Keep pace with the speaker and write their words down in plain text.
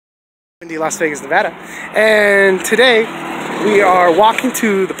In Las Vegas, Nevada, and today we are walking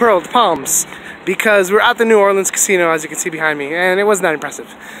to the Pearl of the Palms because we're at the New Orleans casino, as you can see behind me, and it wasn't that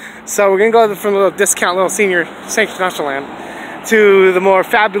impressive. So we're gonna go from the little discount, little senior sanctioned national land to the more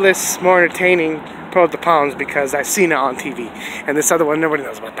fabulous, more entertaining Pearl of the Palms because I've seen it on TV, and this other one, nobody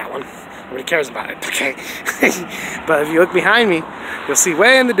knows about that one. Nobody cares about it, okay? But if you look behind me, you'll see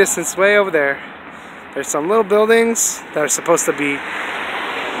way in the distance, way over there, there's some little buildings that are supposed to be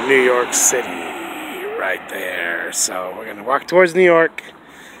New York City right there. So we're gonna walk towards New York,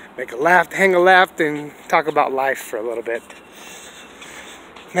 make a left, hang a left, and talk about life for a little bit.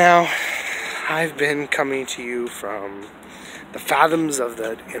 Now, I've been coming to you from the fathoms of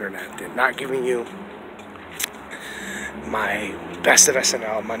the internet and not giving you my best of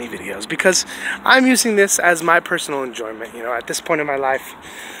SNL money videos because I'm using this as my personal enjoyment. You know, at this point in my life,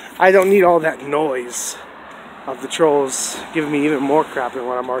 I don't need all that noise of the trolls giving me even more crap than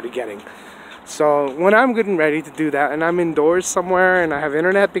what I'm already getting. So when I'm good and ready to do that, and I'm indoors somewhere and I have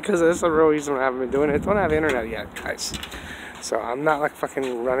internet, because that's the real reason I haven't been doing it, I don't have internet yet, guys. So I'm not like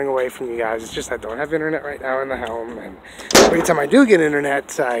fucking running away from you guys, it's just I don't have internet right now in the home, and every time I do get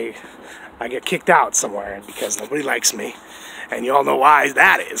internet, I get kicked out somewhere because nobody likes me. And you all know why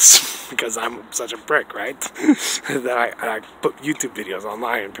that is, because I'm such a prick, right? that I put YouTube videos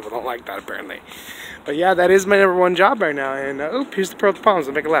online and people don't like that apparently. But yeah, that is my #1 job right now. And oop, here's the Pearl of the Palms,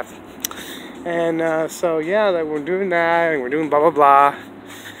 I'll make a left. And so yeah, that we're doing that, and we're doing blah blah blah.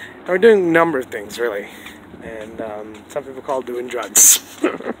 And we're doing a number of things really. And some people call it doing drugs.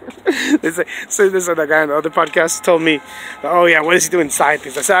 So this other guy on the other podcast told me, oh yeah, what is he doing side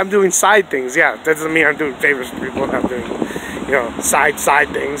things? I said, I'm doing side things. Yeah, that doesn't mean I'm doing favors for people. I'm doing, you know, side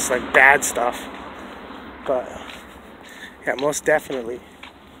things, like bad stuff. But yeah, most definitely,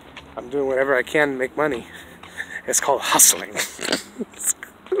 I'm doing whatever I can to make money. It's called hustling.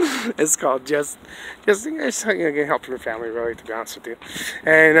 It's called just help your family, really, to be honest with you.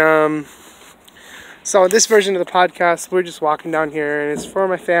 And so this version of the podcast, we're just walking down here, and it's for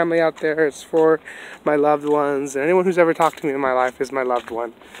my family out there. It's for my loved ones, and anyone who's ever talked to me in my life is my loved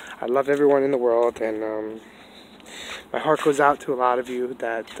one. I love everyone in the world, and my heart goes out to a lot of you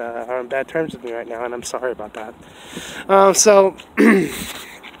that are on bad terms with me right now, and I'm sorry about that. So I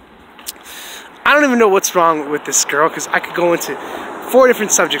don't even know what's wrong with this girl, because I could go into 4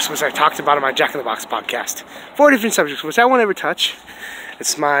 different subjects which I talked about in my Jack in the Box podcast. 4 different subjects which I won't ever touch.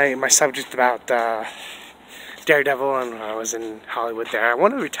 It's my subject about Daredevil, and when I was in Hollywood there. I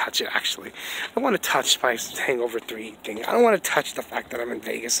want to retouch it, actually. I want to touch my Hangover 3 thing. I don't want to touch the fact that I'm in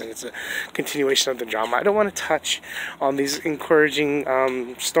Vegas and it's a continuation of the drama. I don't want to touch on these encouraging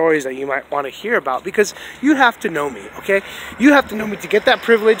stories that you might want to hear about, because you have to know me, okay? You have to know me to get that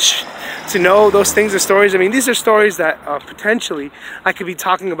privilege, to know those things, the stories. I mean, these are stories that potentially I could be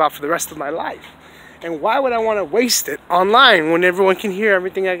talking about for the rest of my life. And why would I want to waste it online when everyone can hear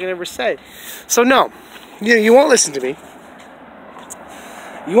everything I can ever say? So no, you won't listen to me.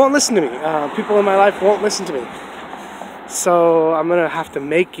 You won't listen to me. People in my life won't listen to me. So I'm going to have to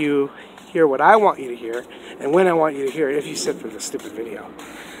make you hear what I want you to hear, and when I want you to hear it, if you sit through this stupid video.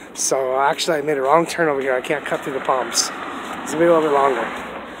 So actually I made a wrong turn over here. I can't cut through the palms. It's a little bit longer.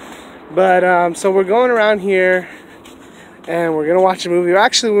 But so we're going around here, and we're going to watch a movie.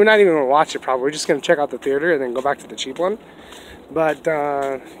 Actually, we're not even going to watch it probably. We're just going to check out the theater and then go back to the cheap one. But,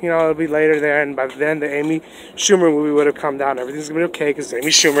 you know, it'll be later there, and by then the Amy Schumer movie would have come down. Everything's going to be okay because Amy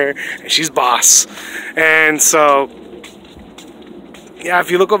Schumer, and she's boss. And so, yeah,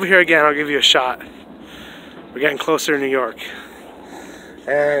 if you look over here again, I'll give you a shot. We're getting closer to New York.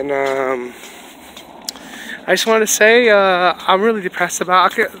 And I just wanted to say I'm really depressed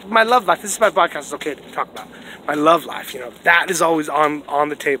about my love life. This is my podcast. It's okay to talk about my love life. You know, that is always on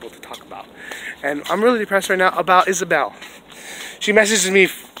the table to talk about. And I'm really depressed right now about Isabel. She messages me,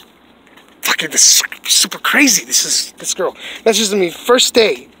 fucking this super crazy. This girl messages me first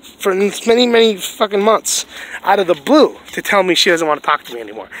day for many fucking months out of the blue to tell me she doesn't want to talk to me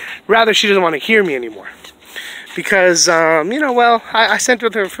anymore. Rather, she doesn't want to hear me anymore. Because, you know, well, I sent her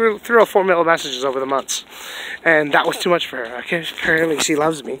 3 or 4 mail messages over the months. And that was too much for her. Okay? Apparently she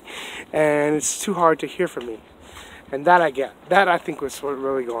loves me. And it's too hard to hear from me. And that I get. That I think was what's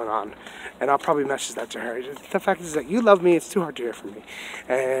really going on. And I'll probably message that to her. The fact is that you love me, it's too hard to hear from me.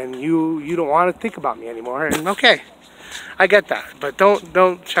 And you don't want to think about me anymore. And okay, I get that. But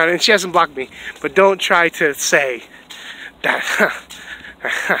don't try to, and she hasn't blocked me, but don't try to say that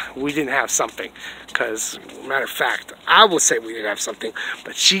we didn't have something. Because, matter of fact, I will say we didn't have something,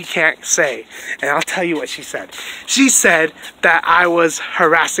 but she can't say. And I'll tell you what she said. She said that I was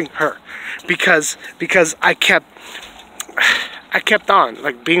harassing her because I kept I kept on,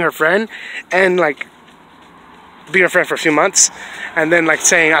 like, being her friend, and, like, being her friend for a few months, and then, like,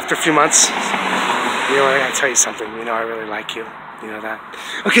 saying after a few months, you know, I gotta tell you something, you know, I really like you. You know that?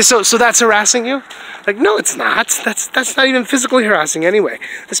 Okay, so that's harassing you? Like, no, it's not. That's not even physically harassing anyway.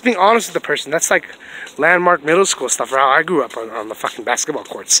 That's being honest with the person. That's like landmark middle school stuff, or how I grew up on the fucking basketball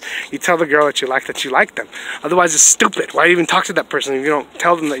courts. You tell the girl that you like them. Otherwise, it's stupid. Why even talk to that person if you don't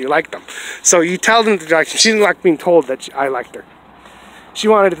tell them that you like them? So you tell them that you like them. She didn't like being told that I liked her. She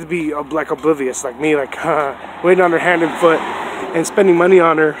wanted it to be like oblivious, like me, like waiting on her hand and foot and spending money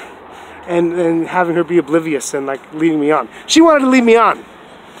on her. And having her be oblivious and like leading me on. She wanted to lead me on.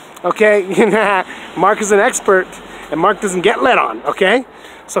 Okay? Mark is an expert and Mark doesn't get led on. Okay?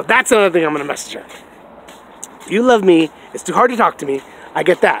 So that's another thing I'm going to message her. You love me. It's too hard to talk to me. I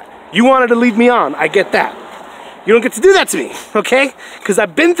get that. You wanted to lead me on. I get that. You don't get to do that to me. Okay? Because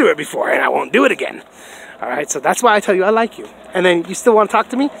I've been through it before and I won't do it again. Alright? So that's why I tell you I like you. And then you still want to talk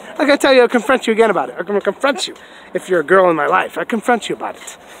to me? I gotta tell you, I'll confront you again about it. I'm going to confront you. If you're a girl in my life, I confront you about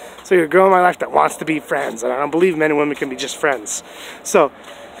it. So you're a girl in my life that wants to be friends, and I don't believe men and women can be just friends. So,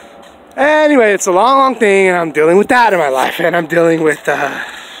 anyway, it's a long thing, and I'm dealing with that in my life, and I'm dealing with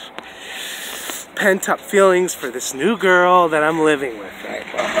pent-up feelings for this new girl that I'm living with. Right?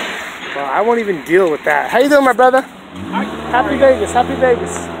 Well, I won't even deal with that. How you doing, my brother? Happy Vegas, happy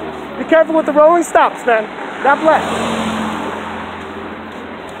Vegas. Be careful with the rolling stops, man. God bless.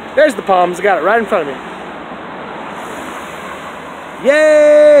 There's the Palms. I got it right in front of me.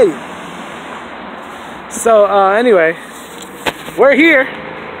 Yay! So anyway, we're here.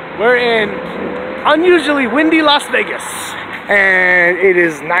 We're in unusually windy Las Vegas, and it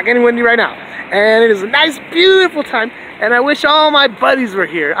is not getting windy right now. And it is a nice, beautiful time. And I wish all my buddies were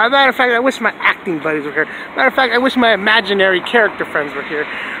here. As a matter of fact, I wish my acting buddies were here. Matter of fact, I wish my imaginary character friends were here.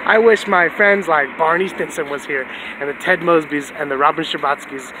 I wish my friends like Barney Stinson was here, and the Ted Mosbys, and the Robin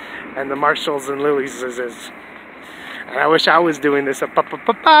Scherbatskys, and the Marshalls and Lilies. And I wish I was doing this. And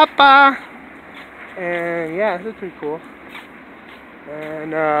yeah, this is pretty cool.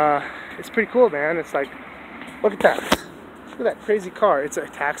 And it's pretty cool, man. It's like, look at that. Look at that crazy car. It's a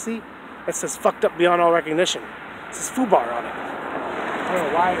taxi that says fucked up beyond all recognition. It says FUBAR on it. I don't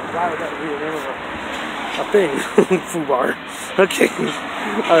know why would that be the name of a thing. FUBAR. Okay.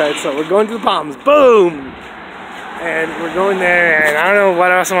 Alright, so we're going to the Palms. Boom! And we're going there, and I don't know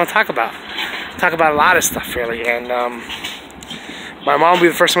what else I want to talk about. Talk about a lot of stuff, really. And my mom will be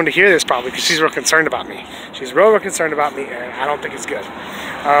the first one to hear this, probably, because she's real concerned about me. She's real concerned about me, and I don't think it's good.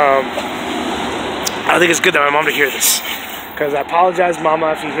 I don't think it's good that my mom to hear this. Because I apologize,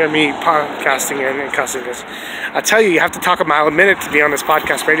 Mama, if you hear me podcasting and cussing. Because I tell you have to talk a mile a minute to be on this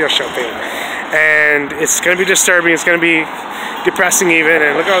podcast radio show thing. And it's going to be disturbing. It's going to be depressing even.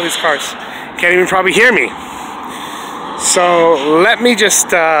 And look at all these cars. Can't even probably hear me. So let me just...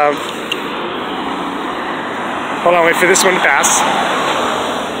 hold on, wait for this one to pass.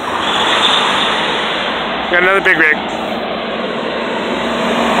 Got another big rig.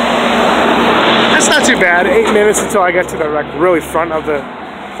 That's not too bad. 8 minutes until I get to the really front of the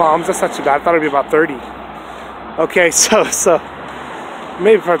Palms. That's not too bad. I thought it'd be about 30. Okay, so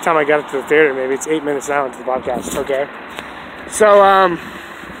maybe by the time I got it to the theater, maybe it's 8 minutes now into the podcast. Okay. So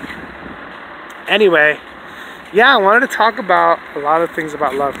anyway, yeah, I wanted to talk about a lot of things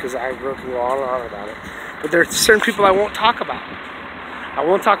about love because I wrote on and on about it. But there are certain people I won't talk about. I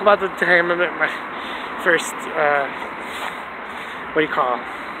won't talk about the time I met my first, what do you call it?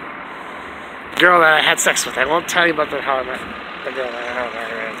 Girl that I had sex with. I won't tell you about how I met the girl that I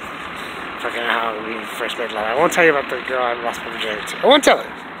met. Fucking how we first made love. I won't tell you about the girl I lost my virginity to. I won't tell it.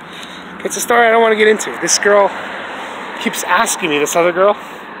 It's a story I don't want to get into. This girl keeps asking me, this other girl.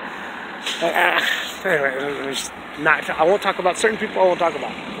 Anyway, I won't talk about certain people I won't talk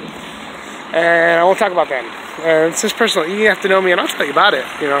about. And I won't talk about them. It's just personal. You have to know me and I'll tell you about it,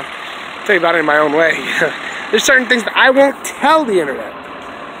 you know. I'll tell you about it in my own way. There's certain things that I won't tell the internet.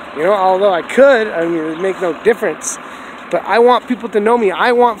 You know, although I could, I mean, it would make no difference. But I want people to know me.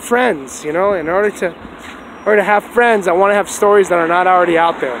 I want friends, you know. In order to have friends, I want to have stories that are not already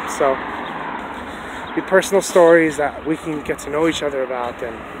out there. So, be personal stories that we can get to know each other about.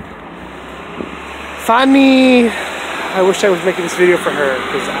 And find me. I wish I was making this video for her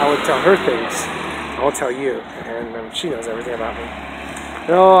because I would tell her things. I won't tell you, and she knows everything about me.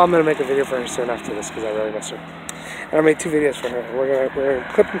 No, I'm gonna make a video for her soon after this because I really miss her. And I made 2 videos for her. We're gonna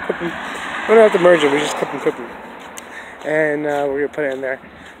clip them. We don't have to merge them. We just clip them. And we're gonna put it in there.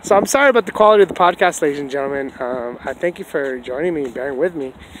 So I'm sorry about the quality of the podcast, ladies and gentlemen. I thank you for joining me and bearing with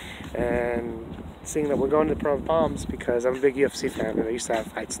me. And announcing that we're going to Pro Palms because I'm a big UFC fan and they used to have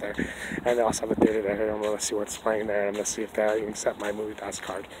fights there. And they also have a theater there, and I'm going to see what's playing there, and I'm going to see if they'll accept my movie pass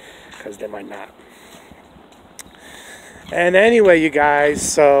card, because they might not. And anyway, you guys,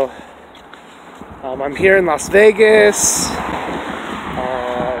 so I'm here in Las Vegas.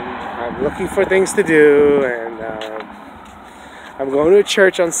 I'm looking for things to do, and I'm going to a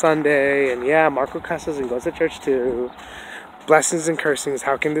church on Sunday, and yeah, Marco cusses and goes to church too. Blessings and cursings,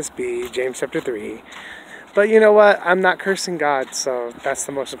 how can this be? James chapter 3. But you know what? I'm not cursing God, so that's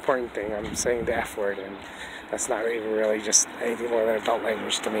the most important thing. I'm saying the F word, and that's not even really just anything more than adult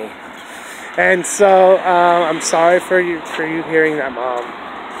language to me. And so I'm sorry for you hearing that, Mom.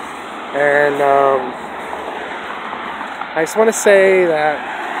 And I just want to say that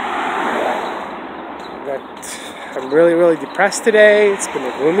I'm really, really depressed today. It's been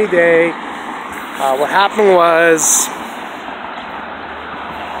a gloomy day. What happened was,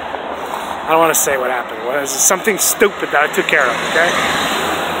 I don't want to say what happened. It was something stupid that I took care of, okay?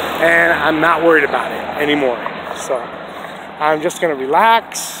 And I'm not worried about it anymore. So I'm just going to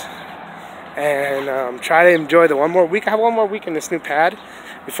relax and try to enjoy the one more week. I have one more week in this new pad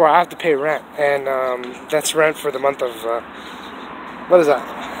before I have to pay rent. And that's rent for the month of, what is that?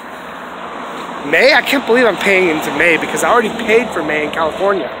 May? I can't believe I'm paying into May because I already paid for May in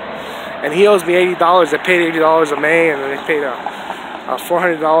California. And he owes me $80. I paid $80 of May, and then they paid a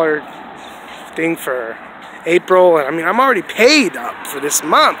 $400 thing for April. And I mean, I'm already paid up for this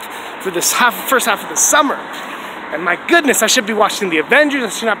month, for this first half of the summer. And my goodness, I should be watching the Avengers. I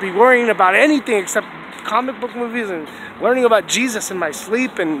should not be worrying about anything except comic book movies and learning about Jesus in my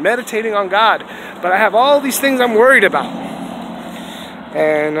sleep and meditating on God. But I have all these things I'm worried about.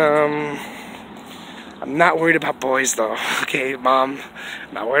 And I'm not worried about boys though. Okay, Mom,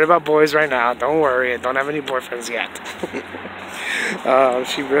 I'm not worried about boys right now. Don't worry, I don't have any boyfriends yet.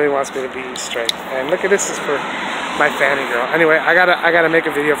 She really wants me to be straight. And look at this, is for my fanny girl. Anyway, I gotta make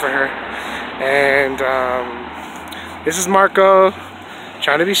a video for her. And this is Marco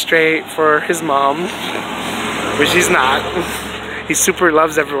trying to be straight for his mom, which he's not. He super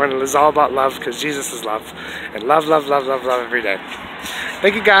loves everyone, and it's all about love because Jesus is love. And love, love, love, love, love every day.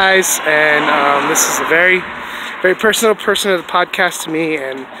 Thank you guys, and this is a very, very personal portion of the podcast to me,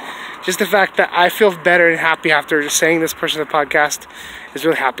 and just the fact that I feel better and happy after just saying this portion of the podcast is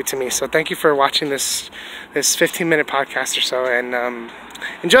really happy to me. So thank you for watching this 15-minute podcast or so, and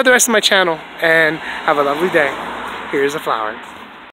enjoy the rest of my channel, and have a lovely day. Here's a flower.